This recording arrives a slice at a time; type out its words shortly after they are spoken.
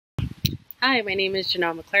Hi, my name is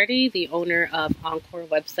Janelle McClarty, the owner of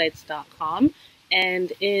EncoreWebsites.com,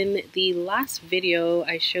 and in the last video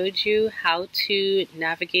I showed you how to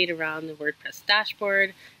navigate around the WordPress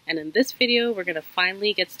dashboard, and in this video we're going to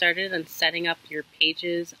finally get started on setting up your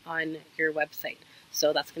pages on your website.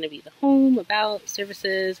 So that's going to be the home, about,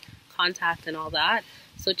 services, contact, and all that.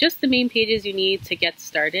 So just the main pages you need to get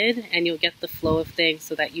started, and you'll get the flow of things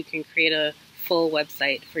so that you can create a full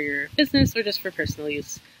website for your business or just for personal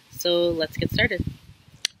use. So let's get started.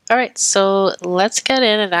 All right, so let's get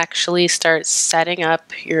in and actually start setting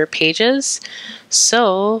up your pages.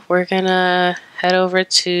 So we're gonna head over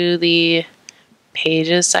to the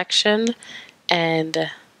pages section,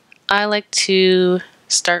 and I like to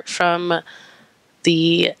start from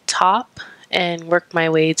the top and work my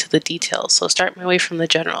way to the details. So start my way from the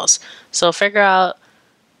generals. So figure out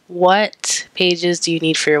what pages do you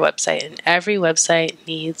need for your website, and every website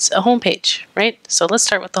needs a homepage, right? So let's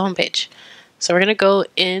start with the homepage. So we're going to go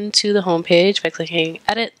into the homepage by clicking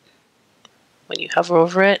Edit. When you hover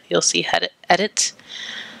over it, you'll see Edit.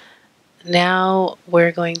 Now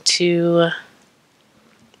we're going to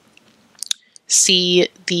see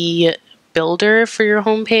the builder for your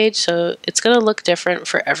homepage. So it's going to look different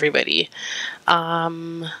for everybody.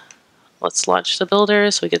 Let's launch the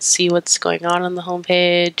builder so we can see what's going on the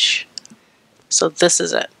homepage. So this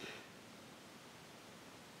is it.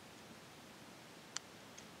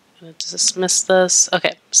 I'm going to dismiss this.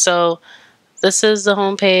 Okay, so this is the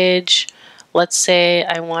homepage. Let's say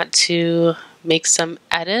I want to make some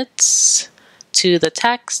edits to the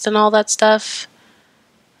text and all that stuff.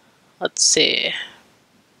 Let's see.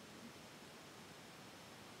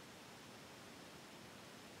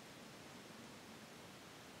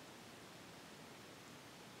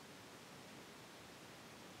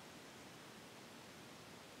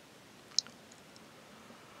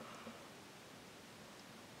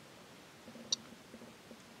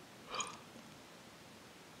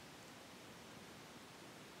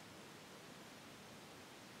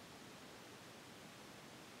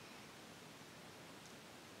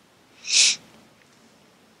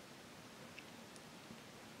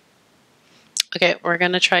 Okay, we're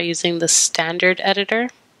going to try using the standard editor.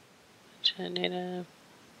 Okay.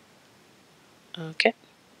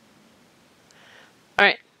 All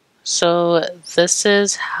right, so this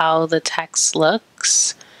is how the text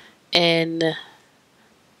looks in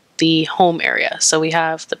the home area. So we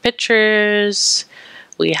have the pictures,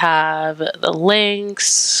 we have the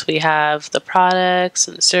links, we have the products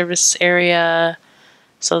and service area.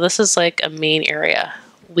 So this is like a main area.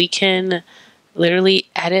 We can literally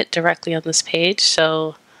edit directly on this page.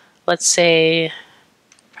 So let's say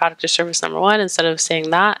product or service number 1, instead of saying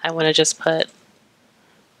that, I want to just put,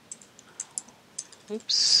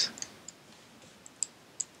 oops.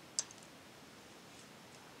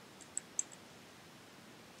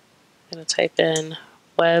 I'm going to type in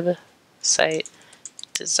website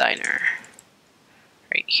designer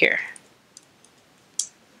right here.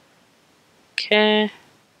 Okay.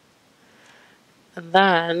 And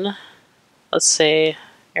then let's say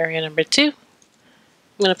area number 2, I'm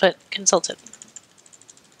going to put consultant.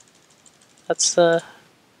 That's the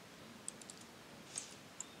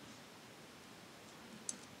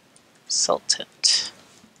consultant.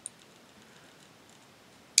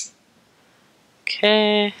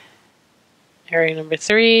 Okay. Area number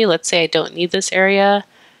 3, let's say I don't need this area.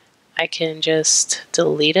 I can just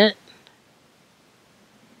delete it.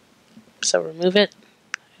 So remove it.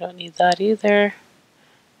 I don't need that either.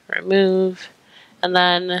 Remove. And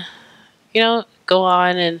then, go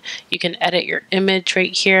on and you can edit your image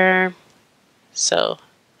right here. So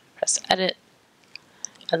press edit.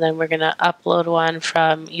 And then we're going to upload one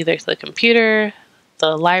from either the computer,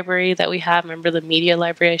 the library that we have, remember the media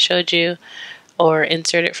library I showed you, or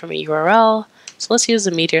insert it from a URL. So let's use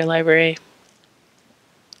the media library.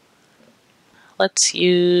 Let's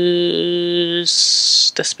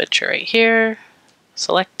use this picture right here.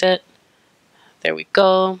 Select it. There we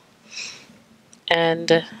go.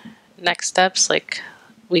 And next steps, like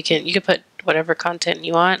you can put whatever content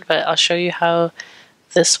you want, but I'll show you how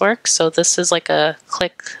this works. So this is like a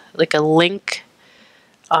link. It's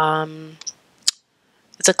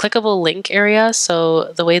a clickable link area. So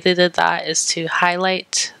the way they did that is to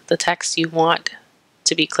highlight the text you want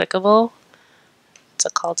to be clickable. It's a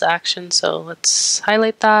call to action. So let's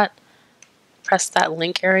highlight that, press that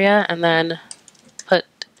link area, and then put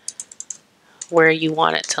where you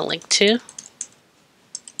want it to link to.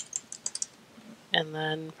 And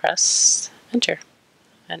then press enter.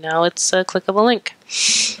 And now it's a clickable link.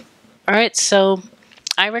 All right, so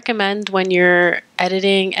I recommend when you're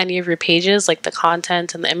editing any of your pages, like the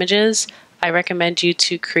content and the images, I recommend you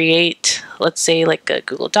to create let's say like a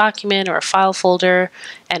Google document or a file folder,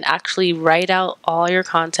 and actually write out all your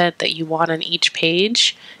content that you want on each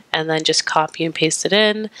page, and then just copy and paste it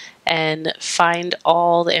in and find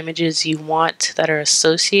all the images you want that are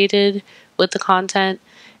associated with the content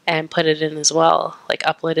and put it in as well. Like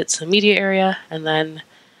upload it to the media area and then,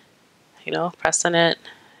 you know, press on it,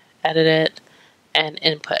 edit it, and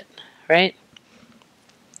input, right?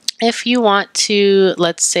 If you want to,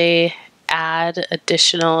 let's say, add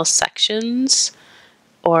additional sections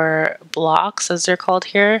or blocks, as they're called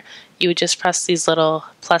here, you would just press these little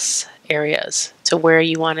plus areas to where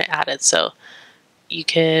you want it added. So you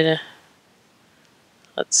could,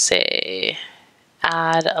 let's say,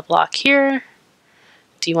 add a block here.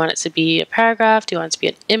 Do you want it to be a paragraph? Do you want it to be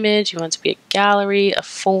an image? Do you want it to be a gallery, a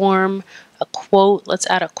form, a quote? Let's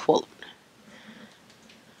add a quote.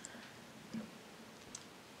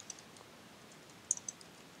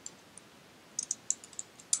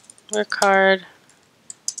 Work hard,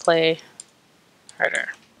 play harder.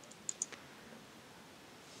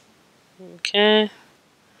 Okay.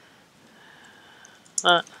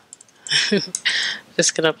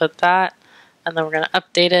 Just gonna put that, and then we're gonna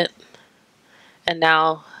update it. And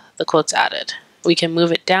now the quote's added. We can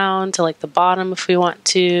move it down to like the bottom if we want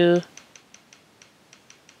to.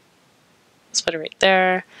 Let's put it right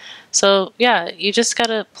there. So yeah, you just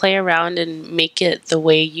gotta play around and make it the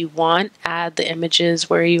way you want. Add the images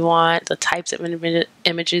where you want, the types of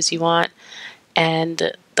images you want,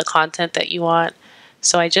 and the content that you want.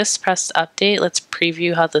 So I just pressed update. Let's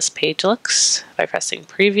preview how this page looks by pressing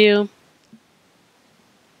preview.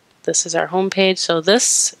 This is our home page. So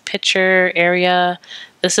this picture area,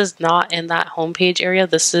 this is not in that home page area.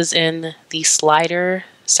 This is in the slider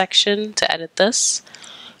section to edit this.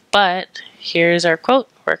 But here's our quote,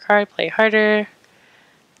 work hard, play harder.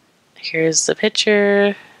 Here's the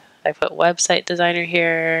picture. I put website designer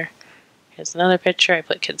here. Here's another picture. I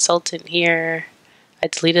put consultant here. I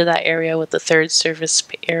deleted that area with the third service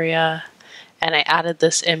area. And I added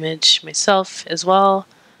this image myself as well.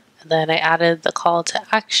 And then I added the call to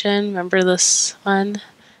action. Remember this one?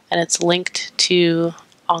 And it's linked to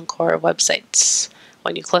Encore websites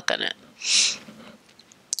when you click on it.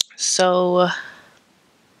 So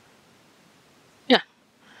yeah,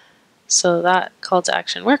 so that call to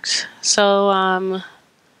action works. So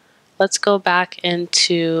let's go back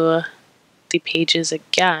into the pages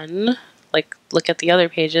again. Like look at the other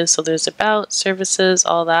pages. So there's about, services,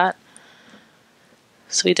 all that.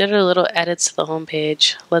 So we did a little edits to the home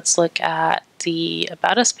page. Let's look at the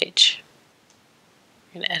About Us page.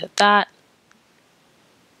 We're going to edit that.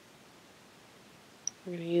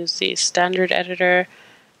 We're going to use the standard editor.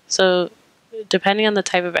 So depending on the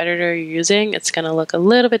type of editor you're using, it's going to look a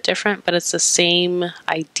little bit different, but it's the same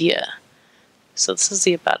idea. So this is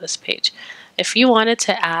the About Us page. If you wanted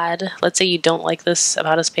to add, let's say you don't like this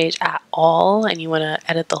About Us page at all and you want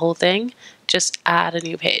to edit the whole thing, just add a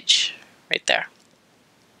new page right there.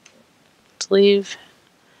 Let's leave.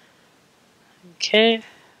 Okay.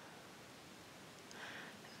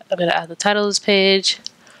 I'm going to add the title of this page.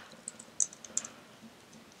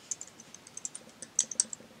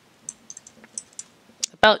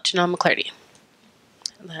 About Janelle McClarty.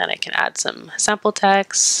 And then I can add some sample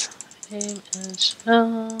text. My name is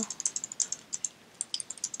Janelle.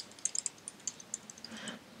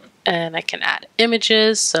 And I can add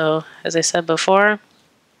images. So as I said before,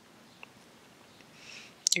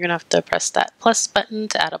 you're going to have to press that plus button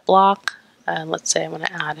to add a block. And let's say I want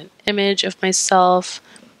to add an image of myself.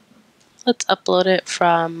 Let's upload it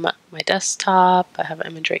from my desktop. I have an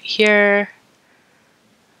image right here.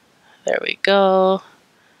 There we go.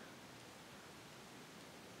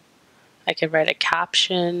 I could write a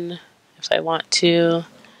caption if I want to.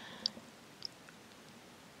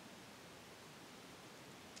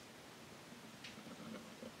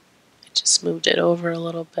 I just moved it over a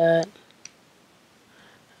little bit.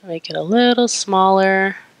 Make it a little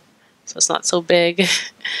smaller so it's not so big.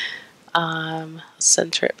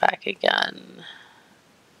 Center it back again.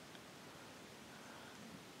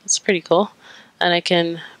 That's pretty cool. And I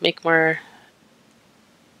can make more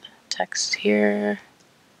text here.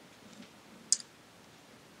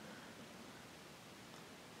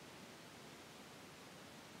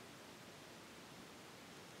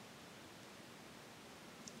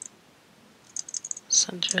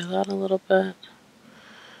 Center that a little bit.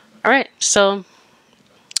 All right, so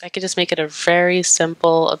I could just make it a very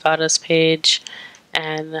simple About Us page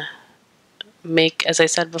and make, as I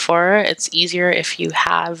said before, it's easier if you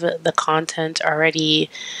have the content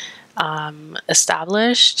already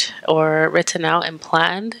established or written out and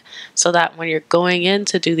planned, so that when you're going in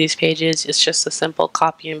to do these pages, it's just a simple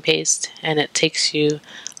copy and paste, and it takes you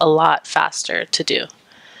a lot faster to do.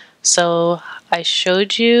 So I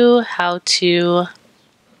showed you how to,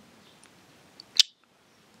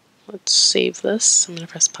 let's save this. I'm going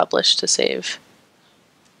to press publish to save.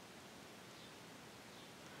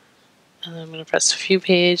 And then I'm going to press view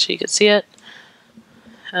page so you can see it.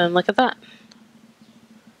 And look at that.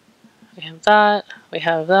 We have that, we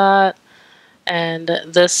have that, and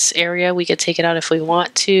this area we could take it out if we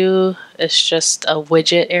want to. It's just a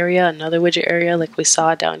widget area, another widget area like we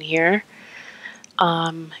saw down here.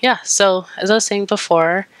 Yeah, so as I was saying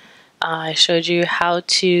before, I showed you how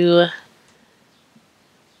to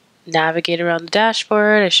navigate around the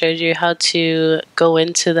dashboard. I showed you how to go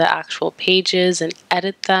into the actual pages and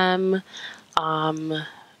edit them.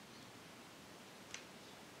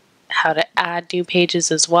 How to add new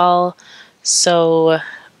pages as well. So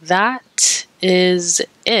that is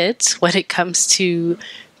it when it comes to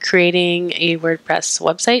creating a WordPress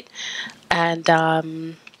website. And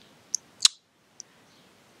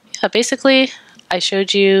yeah, basically I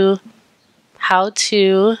showed you how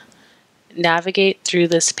to navigate through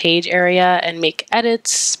this page area and make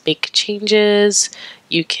edits, make changes.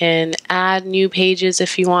 You can add new pages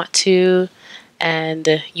if you want to,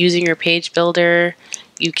 and using your page builder,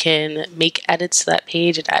 you can make edits to that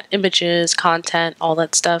page and add images, content, all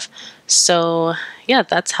that stuff. So yeah,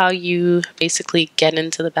 that's how you basically get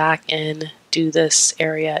into the back and do this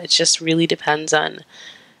area. It just really depends on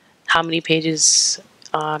how many pages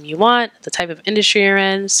you want, the type of industry you're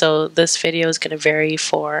in. So this video is going to vary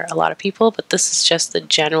for a lot of people, but this is just the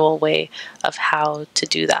general way of how to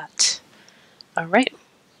do that. All right.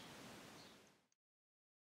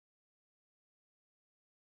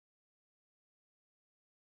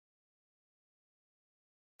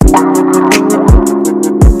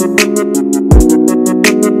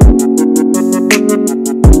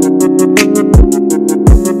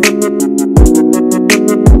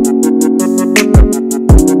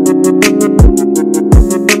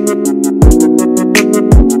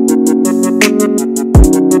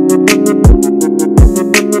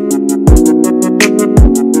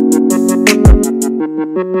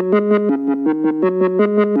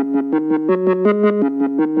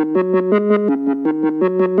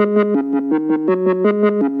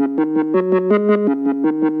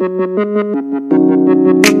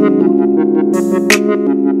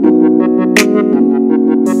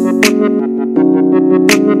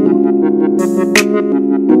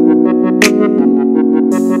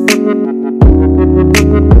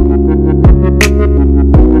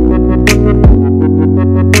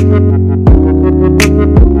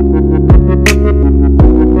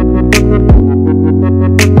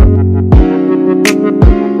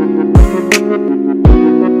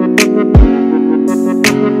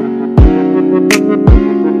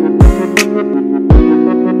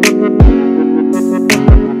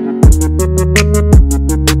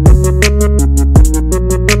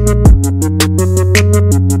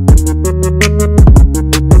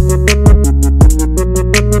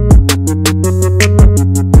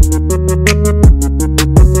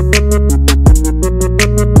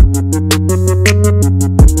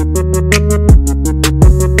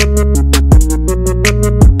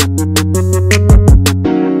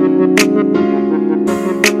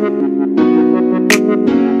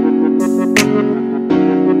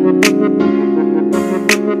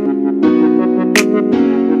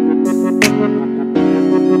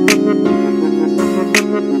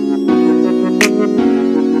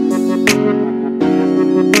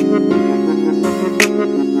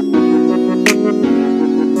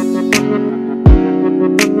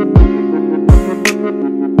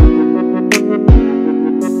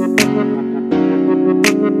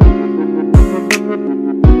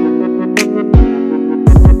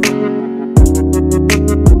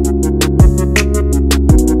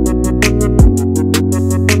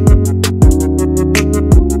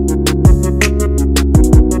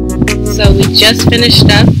 So we just finished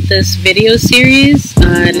up this video series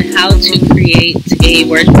on how to create a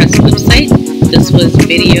WordPress website. This was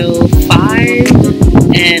video 5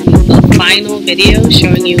 and the final video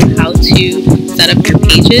showing you how to set up your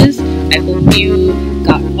pages. I hope you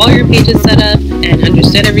got all your pages set up and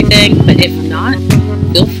understood everything, but if not,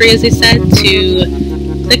 feel free, as I said, to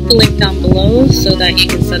click the link down below so that you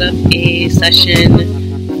can set up a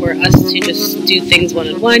session for us to just do things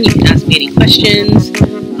one-on-one. You can ask me any questions.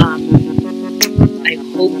 I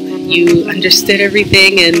hope you understood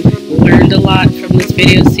everything and learned a lot from this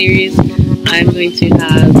video series. I'm going to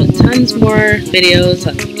have tons more videos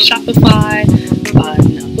on Shopify,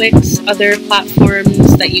 on Wix, other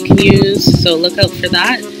platforms that you can use, so look out for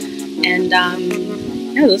that. And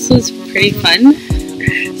yeah, this was pretty fun.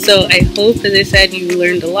 So I hope, as I said, you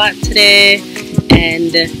learned a lot today.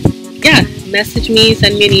 And yeah, message me,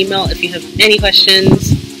 send me an email if you have any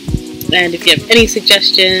questions, and if you have any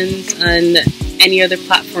suggestions on any other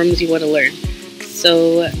platforms you want to learn.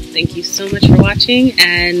 So thank you so much for watching,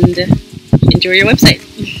 and enjoy your website.